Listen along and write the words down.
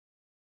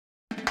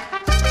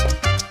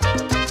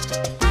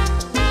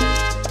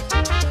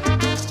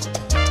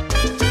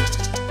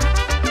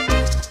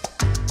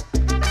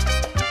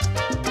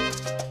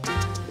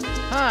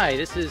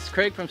this is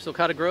Craig from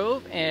Sulcata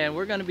Grove, and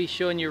we're going to be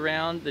showing you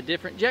around the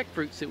different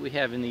jackfruits that we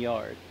have in the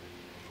yard.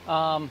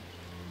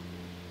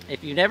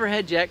 If you've never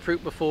had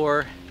jackfruit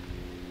before,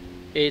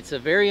 it's a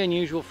very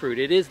unusual fruit.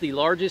 It is the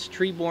largest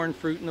tree-borne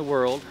fruit in the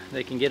world.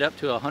 They can get up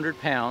to 100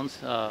 pounds.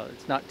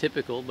 It's not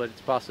typical, but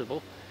it's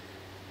possible.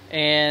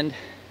 And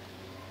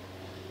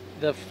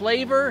the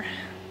flavor,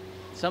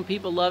 some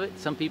people love it,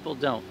 some people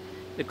don't.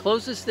 The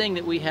closest thing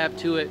that we have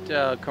to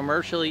it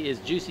commercially is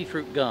juicy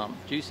fruit gum.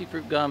 Juicy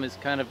fruit gum is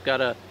kind of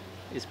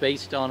is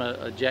based on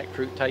a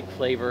jackfruit type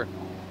flavor.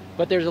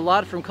 But there's a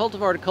lot, from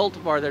cultivar to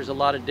cultivar, there's a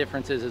lot of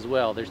differences as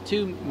well. There's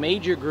two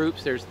major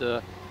groups. There's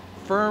the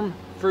firm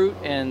fruit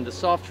and the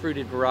soft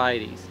fruited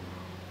varieties.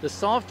 The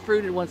soft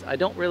fruited ones I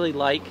don't really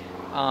like.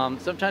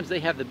 Sometimes they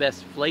have the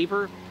best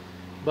flavor,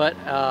 but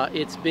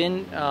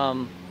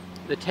the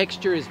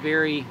texture is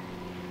very,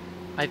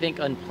 I think,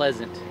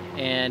 unpleasant.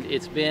 And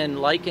it's been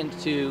likened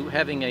to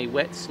having a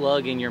wet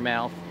slug in your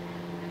mouth.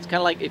 It's kind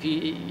of like if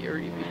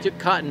you took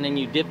cotton and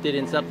you dipped it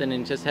in something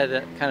and just had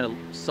that kind of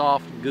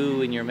soft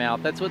goo in your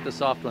mouth. That's what the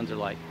soft ones are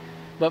like.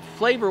 But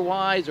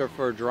flavor-wise, or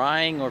for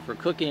drying or for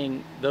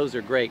cooking, those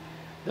are great.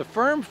 The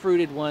firm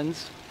fruited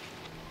ones,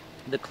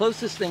 the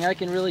closest thing I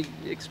can really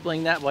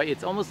explain that way,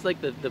 it's almost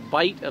like the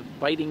bite of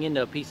biting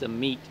into a piece of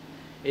meat.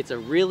 It's a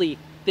really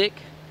thick,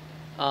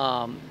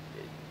 not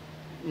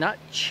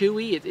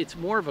chewy, it's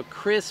more of a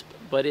crisp,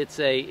 but it's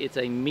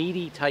a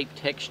meaty type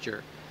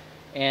texture.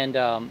 And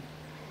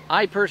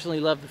I personally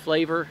love the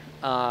flavor.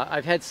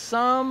 I've had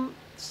some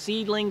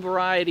seedling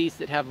varieties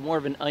that have more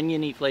of an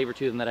oniony flavor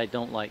to them that I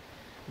don't like.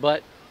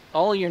 But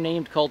all your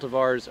named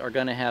cultivars are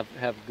going to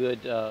have good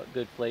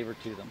flavor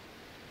to them.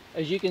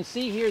 As you can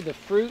see here, the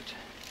fruit,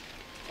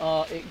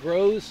 it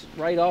grows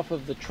right off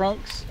of the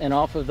trunks and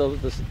off of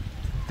the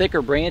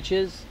thicker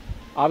branches.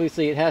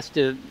 Obviously it has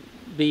to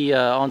be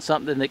on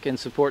something that can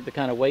support the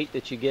kind of weight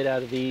that you get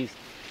out of these.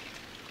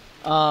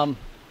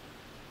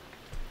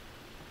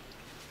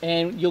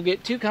 And you'll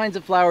get two kinds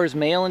of flowers,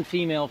 male and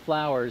female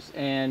flowers,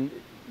 and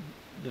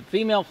the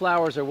female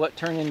flowers are what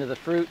turn into the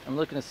fruit. I'm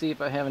looking to see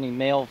if I have any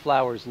male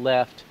flowers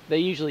left. They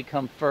usually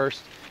come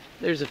first.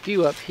 There's a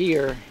few up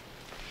here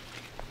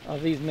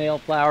of these male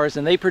flowers,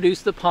 and they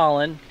produce the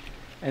pollen,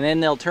 and then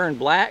they'll turn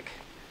black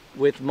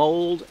with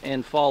mold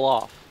and fall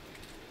off.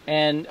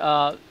 And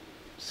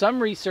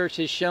some research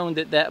has shown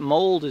that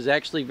mold is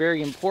actually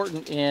very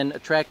important in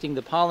attracting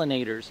the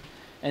pollinators,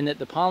 and that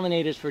the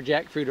pollinators for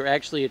jackfruit are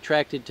actually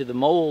attracted to the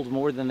mold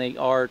more than they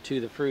are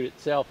to the fruit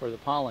itself or the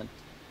pollen.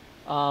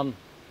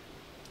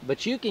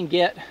 But you can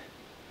get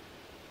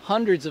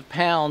hundreds of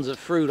pounds of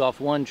fruit off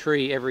one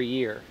tree every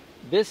year.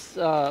 This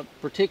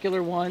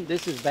particular one,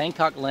 this is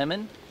Bangkok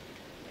lemon,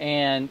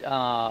 and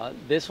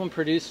this one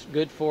produced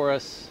good for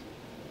us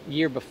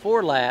year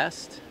before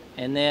last,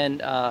 and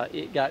then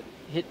it got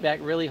hit back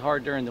really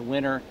hard during the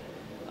winter.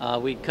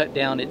 We cut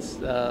down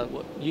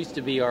what used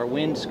to be our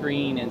wind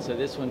screen, and so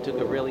this one took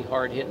a really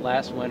hard hit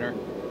last winter.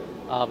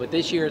 But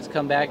this year it's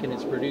come back and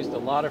it's produced a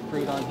lot of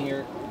fruit on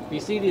here. If you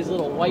see these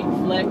little white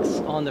flecks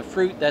on the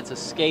fruit, that's a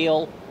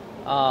scale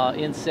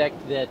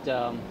insect that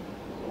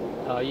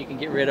you can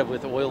get rid of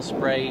with oil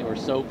spray or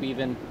soap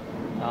even.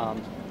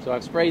 So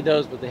I've sprayed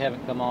those, but they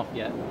haven't come off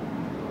yet.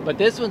 But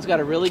this one's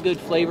got a really good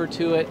flavor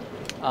to it.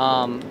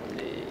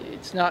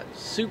 It's not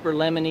super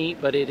lemony,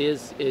 but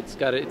it's a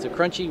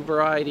crunchy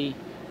variety,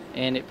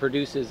 and it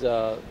produces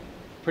a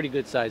pretty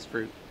good sized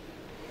fruit.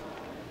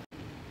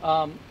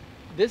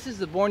 This is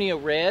the Borneo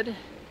Red,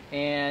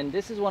 and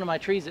this is one of my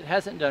trees that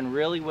hasn't done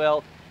really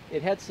well.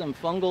 It had some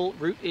fungal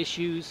root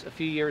issues a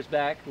few years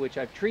back, which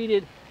I've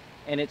treated,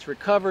 and it's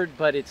recovered,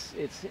 but it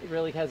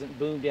really hasn't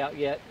boomed out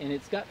yet. And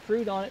it's got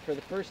fruit on it for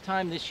the first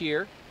time this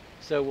year,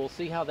 so we'll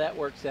see how that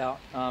works out.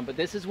 But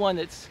this is one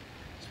that's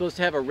supposed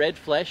to have a red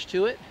flesh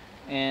to it,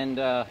 and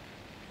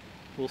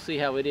we'll see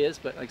how it is.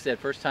 But like I said,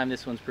 first time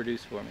this one's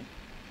produced for me.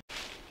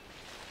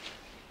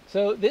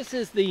 So this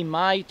is the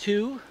Mai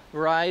 2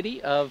 variety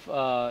of,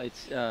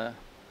 it's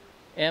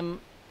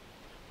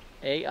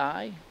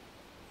M-A-I.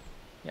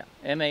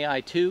 Yeah,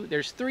 MAI 2.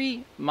 There's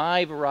three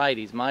Mai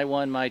varieties, Mai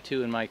 1, Mai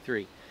 2, and Mai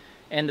 3.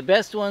 And the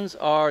best ones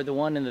are the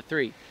 1 and the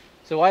 3.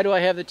 So why do I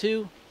have the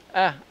 2?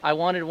 I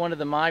wanted one of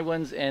the Mai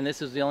ones, and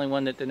this is the only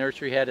one that the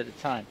nursery had at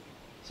the time.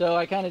 So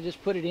I kind of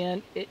just put it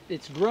in.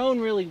 It's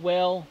grown really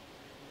well.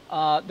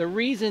 The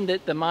reason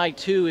that the Mai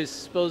 2 is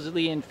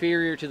supposedly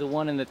inferior to the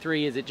 1 and the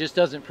 3 is it just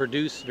doesn't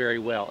produce very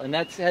well. And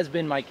that has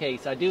been my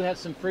case. I do have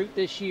some fruit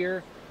this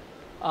year,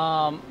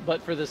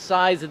 but for the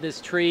size of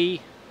this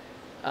tree,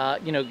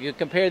 you know, you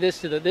compare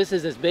this to this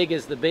is as big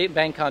as the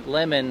Bangkok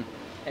lemon,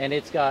 and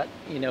it's got,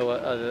 you know,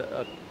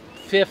 a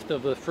fifth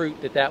of the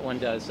fruit that one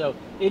does. So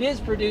it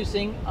is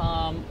producing.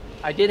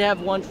 I did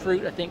have one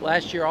fruit, I think,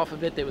 last year off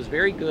of it that was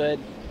very good,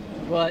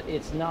 but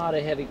it's not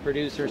a heavy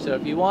producer. So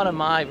if you want a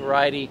Mai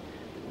variety,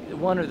 the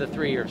 1 or the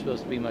 3 are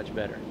supposed to be much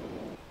better.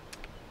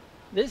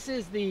 This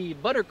is the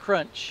Butter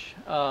Crunch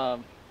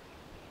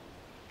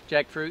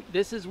jackfruit.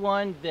 This is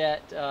one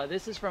that,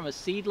 this is from a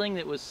seedling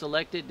that was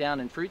selected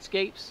down in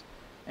Fruitscapes.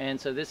 And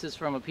so this is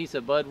from a piece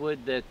of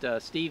budwood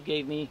that Steve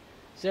gave me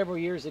several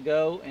years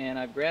ago, and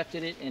I've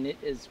grafted it, and it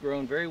has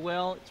grown very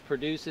well. It's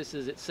produced, this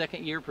is its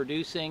second year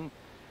producing,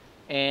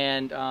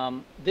 and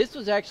this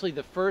was actually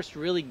the first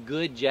really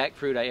good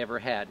jackfruit I ever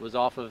had, was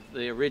off of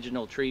the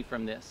original tree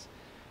from this.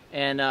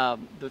 And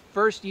the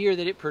first year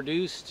that it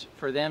produced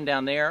for them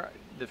down there,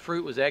 the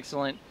fruit was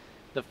excellent.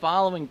 The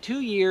following 2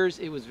 years,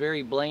 it was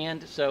very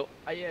bland, so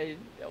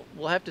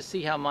we'll have to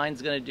see how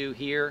mine's going to do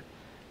here.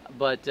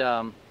 But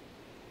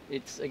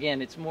it's,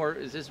 again, it's more,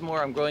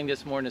 I'm growing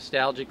this more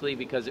nostalgically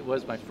because it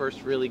was my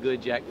first really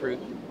good jackfruit.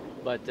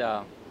 But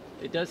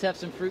it does have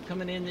some fruit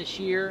coming in this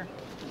year.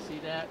 You see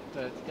that?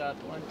 It's got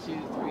 1,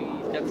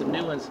 2, 3, got some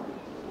new ones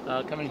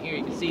coming here.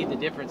 You can see the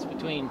difference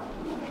between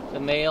the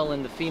male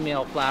and the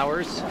female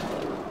flowers.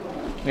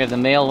 We have the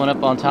male one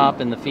up on top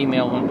and the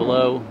female one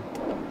below.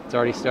 It's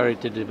already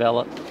started to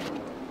develop.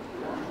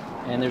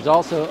 And there's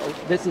also,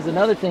 this is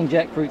another thing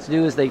jackfruits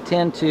do, is they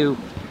tend to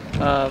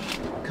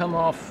come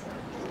off,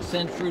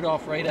 send fruit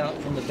off right out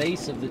from the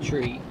base of the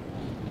tree.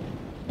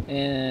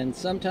 And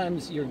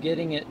sometimes you're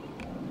getting it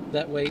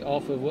that way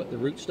off of what the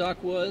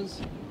rootstock was,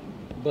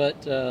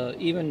 but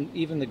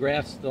even the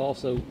grafts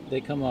also, they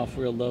come off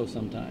real low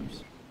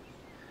sometimes.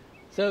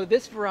 So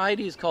this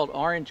variety is called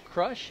Orange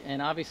Crush,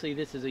 and obviously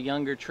this is a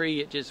younger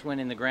tree. It just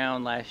went in the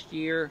ground last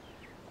year,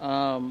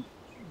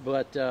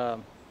 but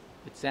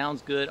it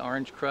sounds good,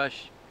 Orange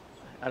Crush.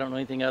 I don't know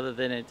anything other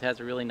than it has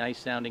a really nice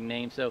sounding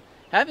name. So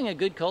having a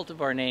good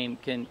cultivar name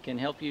can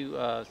help you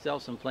sell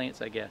some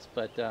plants, I guess.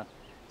 But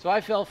so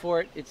I fell for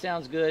it. It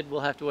sounds good.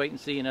 We'll have to wait and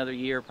see another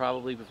year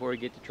probably before we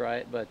get to try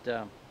it. But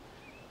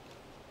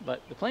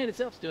the plant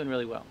itself is doing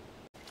really well.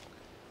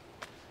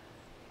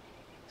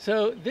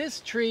 So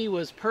this tree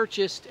was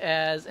purchased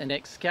as an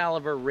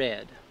Excalibur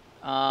Red.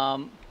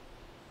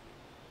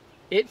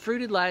 It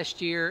fruited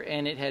last year,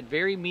 and it had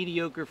very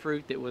mediocre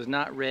fruit that was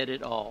not red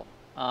at all.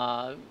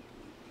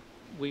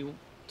 We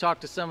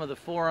talked to some of the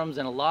forums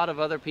and a lot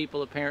of other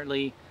people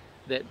apparently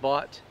that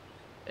bought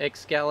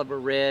Excalibur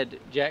Red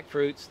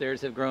jackfruits.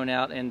 Theirs have grown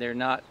out, and they're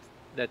not.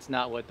 That's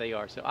not what they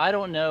are. So I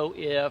don't know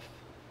if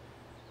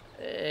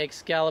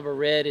Excalibur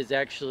Red is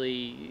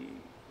actually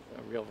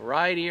a real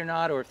variety or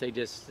not, or if they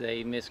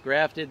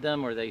misgrafted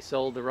them or they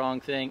sold the wrong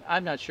thing.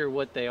 I'm not sure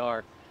what they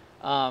are.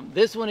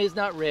 This one is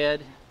not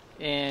red,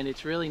 and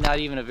it's really not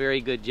even a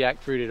very good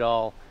jackfruit at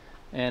all.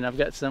 And I've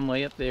got some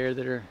way up there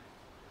that are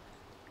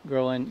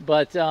growing.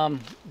 But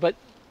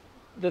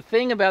the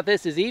thing about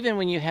this is, even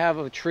when you have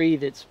a tree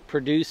that's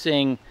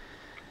producing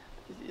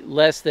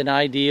less than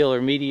ideal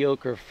or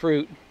mediocre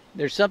fruit,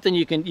 there's something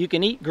you can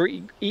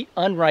eat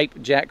unripe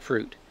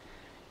jackfruit.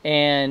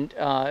 And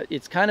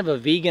it's kind of a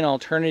vegan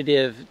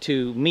alternative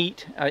to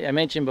meat. I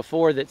mentioned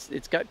before that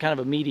it's got kind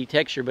of a meaty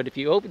texture, but if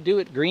you do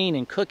it green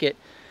and cook it,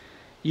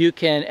 you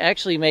can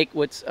actually make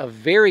what's a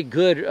very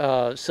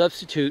good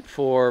substitute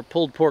for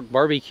pulled pork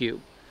barbecue.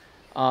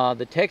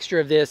 The texture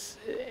of this,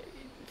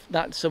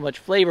 not so much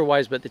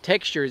flavor-wise, but the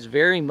texture is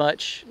very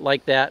much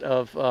like that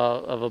of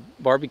a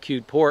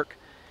barbecued pork.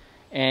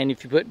 And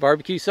if you put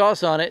barbecue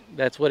sauce on it,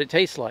 that's what it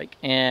tastes like.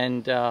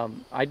 And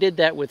I did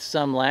that with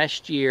some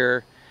last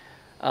year.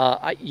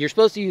 You're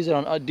supposed to use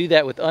it do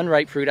that with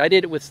unripe fruit. I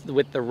did it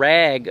with the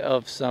rag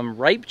of some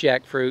ripe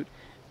jackfruit,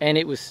 and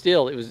it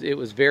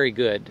was very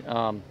good.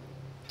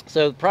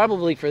 So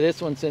probably for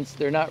this one, since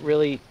they're not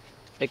really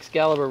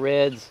Excalibur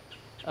Reds,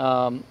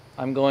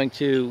 I'm going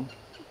to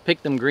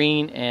pick them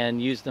green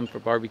and use them for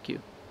barbecue.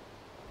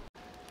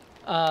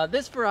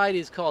 This variety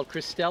is called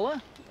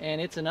Cristella, and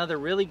it's another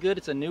really good,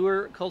 it's a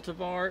newer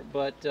cultivar,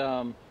 but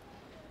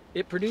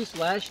it produced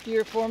last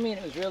year for me, and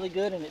it was really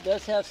good, and it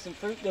does have some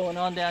fruit going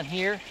on down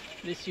here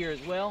this year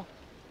as well.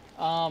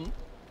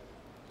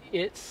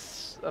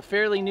 It's a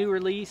fairly new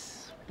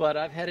release, but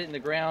I've had it in the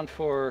ground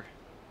for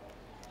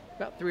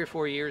about 3 or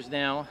 4 years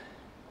now,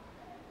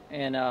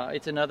 and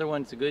it's another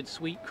one. It's a good,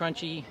 sweet,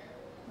 crunchy,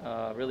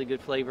 really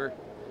good flavor.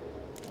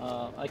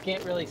 I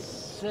can't really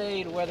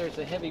say whether it's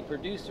a heavy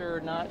producer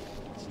or not.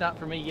 It's not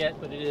for me yet,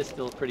 but it is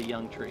still a pretty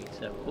young tree,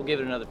 so we'll give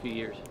it another few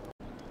years.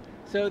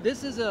 So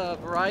this is a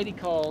variety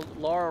called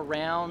Laura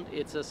Round.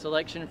 It's a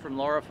selection from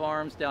Laura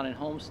Farms down in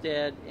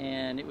Homestead,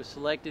 and it was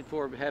selected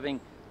for having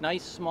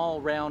nice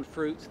small round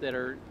fruits that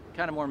are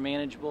kind of more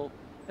manageable.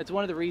 That's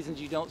one of the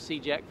reasons you don't see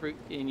jackfruit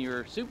in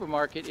your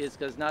supermarket, is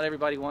because not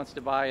everybody wants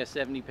to buy a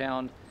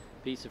 70-pound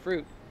piece of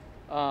fruit.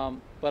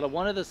 But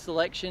one of the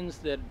selections,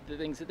 the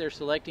things that they're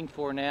selecting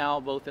for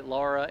now, both at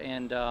Laura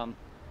and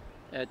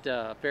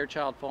at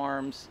Fairchild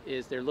Farms,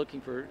 is they're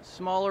looking for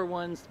smaller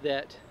ones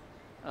that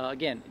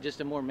again,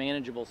 just a more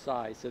manageable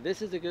size. So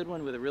this is a good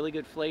one with a really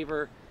good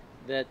flavor,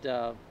 but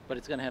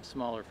it's going to have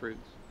smaller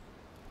fruits.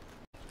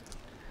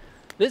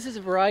 This is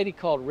a variety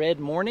called Red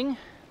Morning.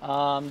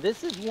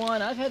 This is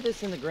one, I've had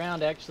this in the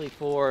ground actually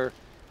for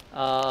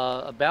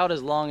about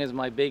as long as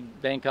my big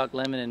Bangkok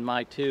Lemon and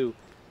my two.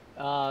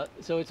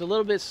 So it's a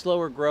little bit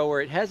slower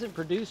grower. It hasn't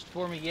produced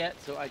for me yet,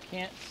 so I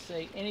can't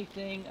say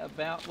anything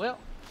about, well,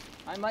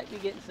 I might be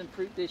getting some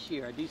fruit this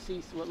year. I do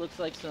see what looks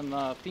like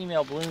some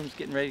female blooms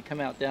getting ready to come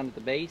out down at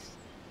the base.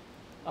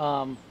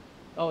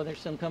 Oh, there's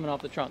some coming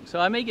off the trunk. So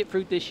I may get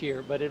fruit this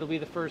year, but it'll be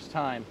the first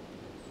time.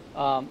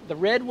 The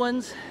red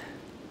ones,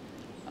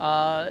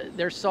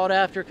 they're sought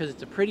after because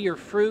it's a prettier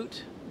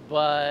fruit,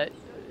 but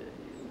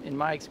in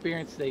my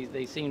experience,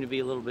 they seem to be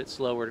a little bit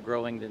slower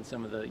growing than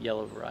some of the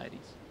yellow varieties.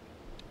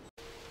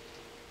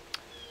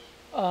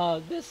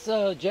 This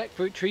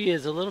jackfruit tree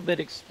is a little bit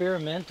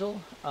experimental.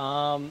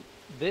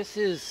 This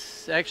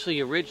is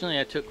actually, originally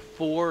I took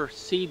 4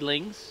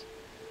 seedlings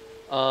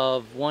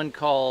of one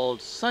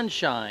called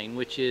Sunshine,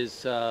 which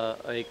is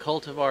a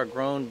cultivar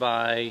grown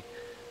by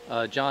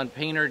John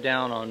Painter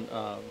down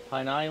on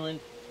Pine Island,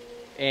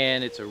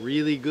 and it's a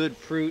really good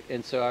fruit.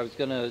 And so I was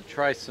going to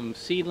try some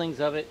seedlings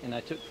of it, and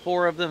I took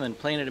 4 of them and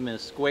planted them in a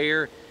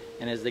square,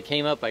 and as they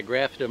came up I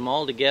grafted them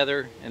all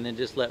together and then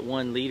just let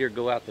one leader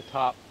go out the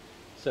top.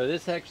 So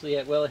this actually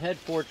had, well, it had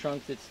 4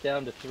 trunks, it's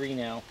down to 3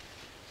 now.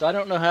 So I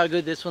don't know how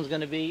good this one's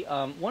going to be.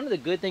 One of the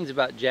good things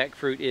about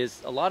jackfruit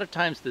is a lot of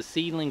times the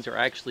seedlings are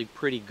actually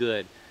pretty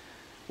good.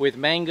 With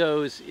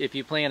mangoes, if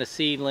you plant a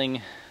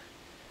seedling,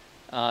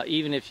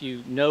 even if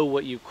you know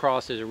what you've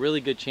crossed, there's a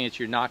really good chance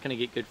you're not going to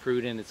get good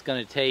fruit, and it's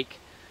going to take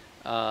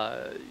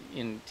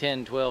in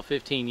 10, 12,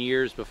 15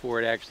 years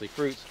before it actually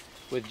fruits.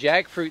 With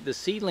jackfruit, the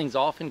seedlings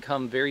often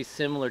come very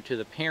similar to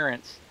the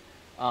parents,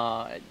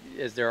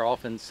 as they're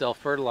often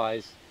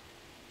self-fertilized,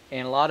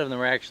 and a lot of them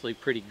are actually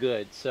pretty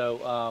good.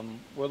 So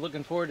we're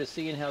looking forward to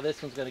seeing how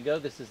this one's going to go.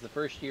 This is the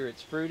first year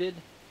it's fruited,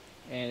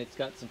 and it's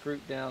got some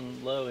fruit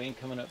down low and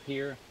coming up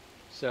here.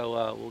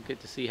 So we'll get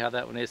to see how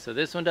that one is. So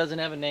this one doesn't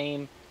have a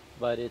name,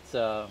 but it's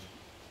I'm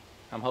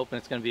hoping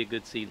it's going to be a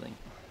good seedling.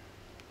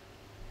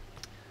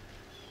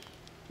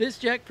 This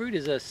jackfruit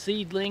is a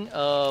seedling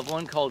of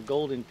one called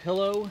Golden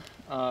Pillow.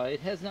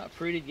 It has not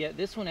fruited yet.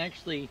 This one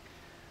actually,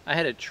 I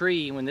had a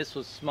tree when this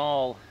was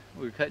small.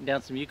 We were cutting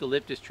down some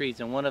eucalyptus trees,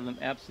 and one of them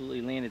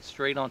absolutely landed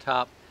straight on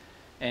top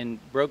and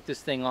broke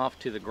this thing off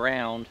to the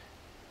ground.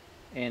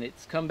 And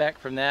it's come back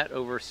from that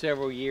over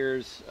several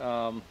years.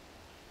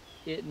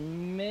 It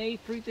may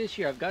fruit this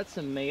year. I've got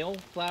some male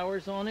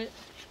flowers on it.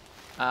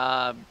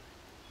 I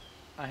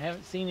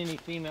haven't seen any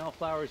female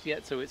flowers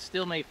yet, so it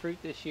still may fruit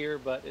this year.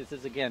 But this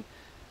is, again,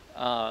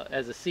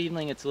 as a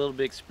seedling, it's a little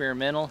bit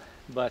experimental,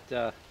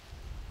 but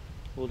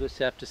we'll just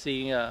have to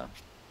see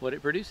what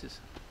it produces.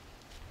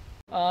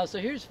 So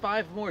here's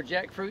 5 more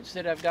jackfruits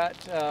that I've got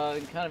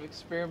in kind of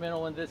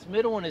experimental one. This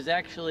middle one is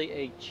actually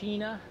a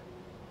China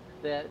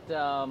that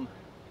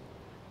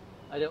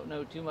I don't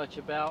know too much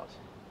about.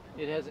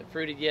 It hasn't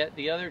fruited yet.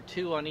 The other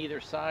 2 on either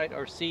side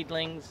are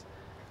seedlings.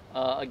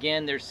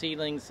 Again, they're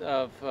seedlings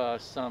of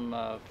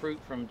some fruit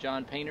from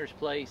John Painter's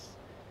place.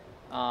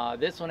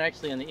 This one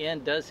actually in the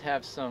end does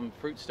have some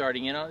fruit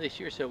starting in on it this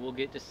year, so we'll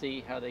get to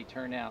see how they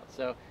turn out.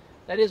 So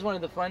that is one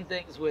of the fun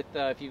things with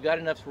if you've got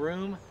enough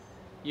room,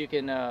 you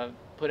can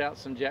put out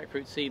some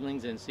jackfruit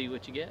seedlings and see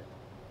what you get.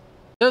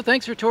 So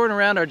thanks for touring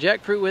around our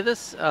jackfruit with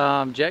us.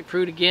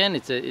 Jackfruit, again,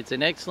 it's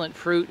an excellent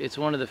fruit. It's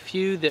one of the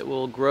few that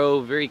will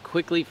grow very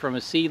quickly from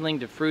a seedling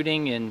to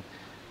fruiting in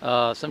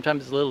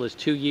sometimes as little as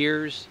 2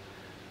 years.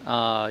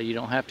 You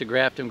don't have to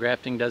graft them.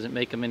 Grafting doesn't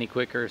make them any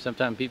quicker.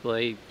 Sometimes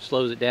people,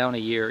 slows it down a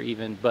year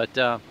even.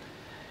 But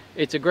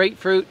it's a great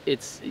fruit.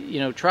 It's,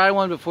 try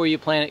one before you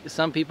plant it.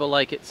 Some people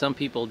like it, some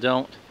people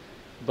don't.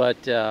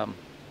 But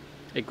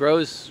it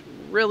grows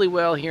really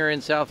well here in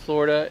South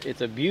Florida.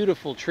 It's a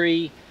beautiful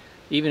tree,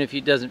 even if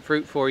it doesn't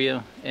fruit for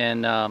you.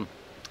 And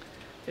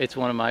it's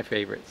one of my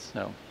favorites.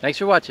 So thanks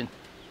for watching.